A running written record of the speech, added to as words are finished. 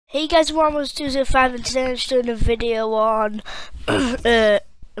Hey guys, one was 205 and today I'm just doing a video on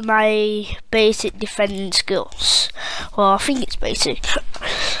my basic defending skills. Well, I think it's basic.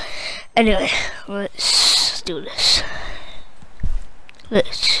 Anyway, let's do this.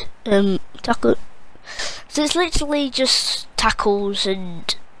 Let's tackle. So it's literally just tackles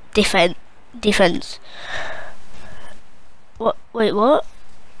and defense. What? Wait, what?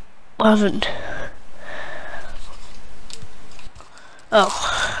 What happened? Oh,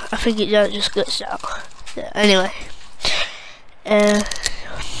 I think it just glitched out. Yeah, anyway.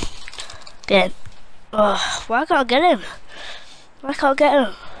 Again. Oh, why can't I get him? Why can't I get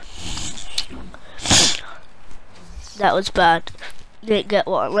him? That was bad. Didn't get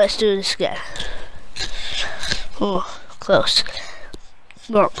one. Let's do this again. Oh, close.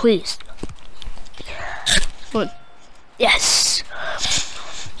 Come on, please. Come on. Yes.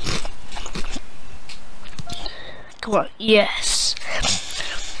 Come on, yes.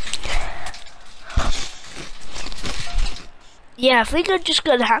 Yeah, I think I just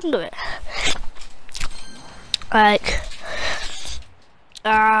got the hang of it. Like,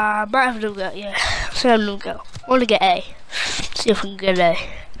 might have another go, yeah. So I'm gonna go. I wanna get A. See if we can get A.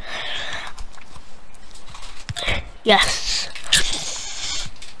 Yes.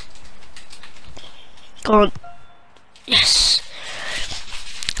 Come on. Yes.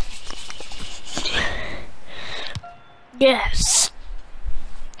 Yes.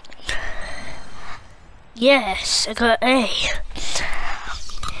 Yes, I got A.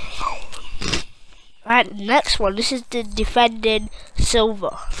 Right, next one. This is the defending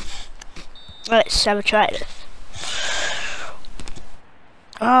silver. Let's have a try this.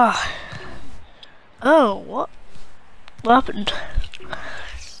 Oh, what? What happened?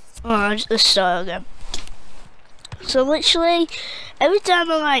 Oh, let's start again. So literally, every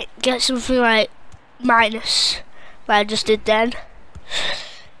time I like get something like minus, like I just did then,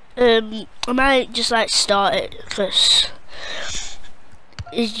 I might just like start it because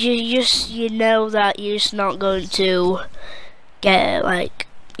you know that you're just not going to get like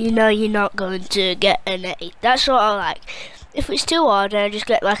you're not going to get an A. That's what I like. If it's too hard, then I just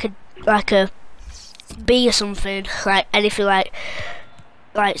get like a B or something, like anything like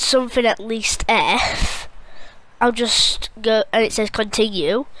something at least F. I'll just go and it says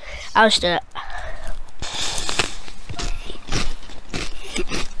continue. I'll just do it.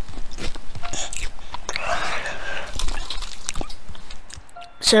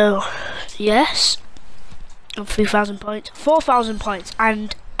 So, yes, 3,000 points, 4,000 points,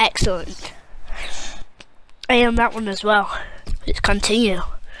 and excellent. I am that one as well. Let's continue.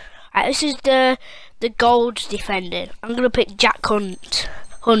 Right, this is the gold defending. I'm gonna pick Jack Hunt,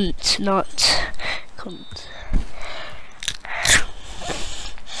 not Hunt.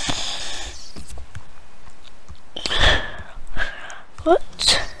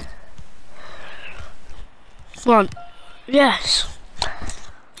 What? Come on. Yes.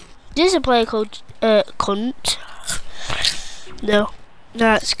 This is a player called Cunt. No,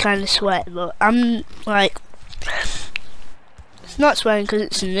 that's kind of sweating, but I'm like, it's not swearing because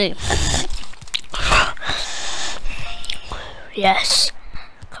it's a name. Yes.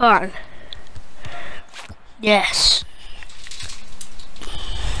 Come on. Yes.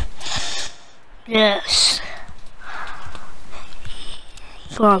 Yes.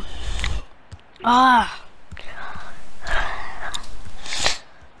 Come on. Ah.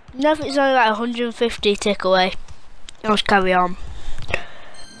 No, if it's only like 150 tick away. I'll just carry on.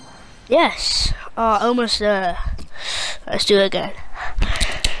 Yes. Oh, almost there. Let's do it again.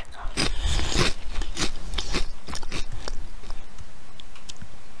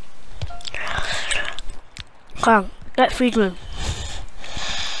 Come on, get Friedman.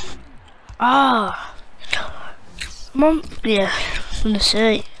 Ah. Come on. Yeah, I'm gonna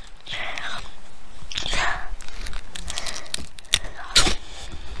say.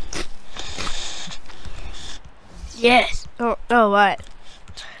 Yes. Oh, right.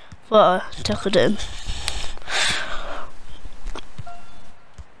 Thought I tackled him.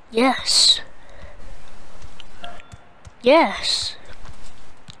 Yes. Yes.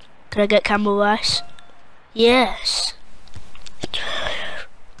 Can I get Campbell Rice? Yes.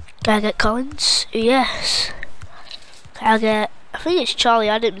 Can I get Collins? Yes. Can I get? I think it's Charlie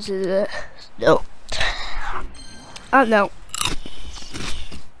Adams, isn't it? No. I don't know.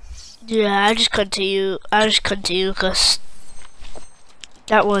 Yeah, I just continue because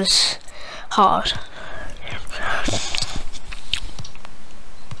that was hard.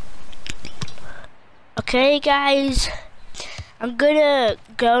 Okay, guys, I'm gonna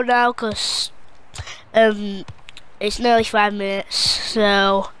go now because it's nearly 5 minutes.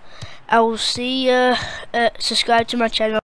 So I will see you. Subscribe to my channel.